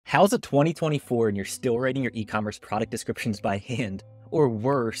How's it 2024 and you're still writing your e-commerce product descriptions by hand, or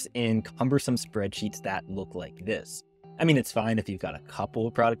worse, in cumbersome spreadsheets that look like this? I mean, it's fine if you've got a couple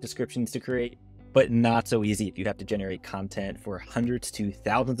of product descriptions to create, but not so easy if you have to generate content for hundreds to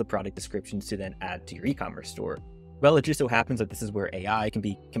thousands of product descriptions to then add to your e-commerce store. Well, it just so happens that this is where AI can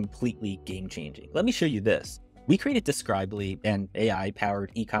be completely game-changing. Let me show you this. We created Describely, an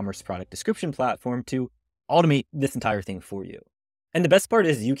AI-powered e-commerce product description platform to automate this entire thing for you. And the best part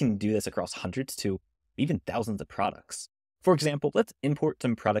is you can do this across hundreds to even thousands of products. For example, let's import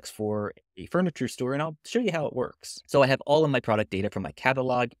some products for a furniture store and I'll show you how it works. So I have all of my product data from my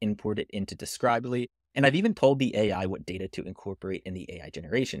catalog imported into Describely, and I've even told the AI what data to incorporate in the AI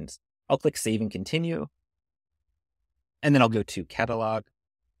generations. I'll click Save and Continue, and then I'll go to Catalog.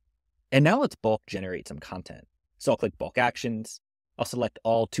 And now let's bulk generate some content. So I'll click Bulk Actions, I'll select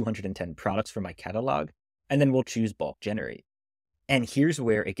all 210 products from my catalog, and then we'll choose Bulk Generate. And here's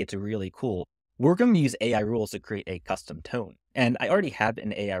where it gets really cool. We're going to use AI rules to create a custom tone. And I already have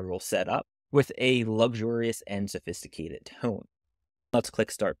an AI rule set up with a luxurious and sophisticated tone. Let's click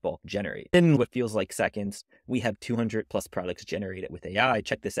Start Bulk Generate. In what feels like seconds, we have 200 plus products generated with AI.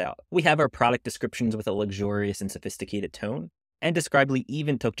 Check this out. We have our product descriptions with a luxurious and sophisticated tone. And Describely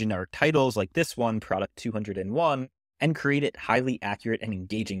even took generic titles like this one, Product 201, and created highly accurate and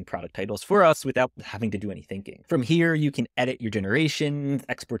engaging product titles for us without having to do any thinking. From here, you can edit your generations,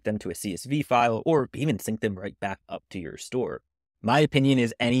 export them to a CSV file, or even sync them right back up to your store. My opinion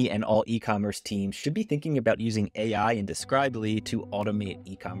is any and all e-commerce teams should be thinking about using AI and Describely to automate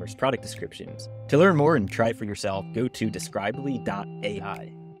e-commerce product descriptions. To learn more and try it for yourself, go to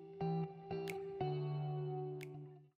describely.ai.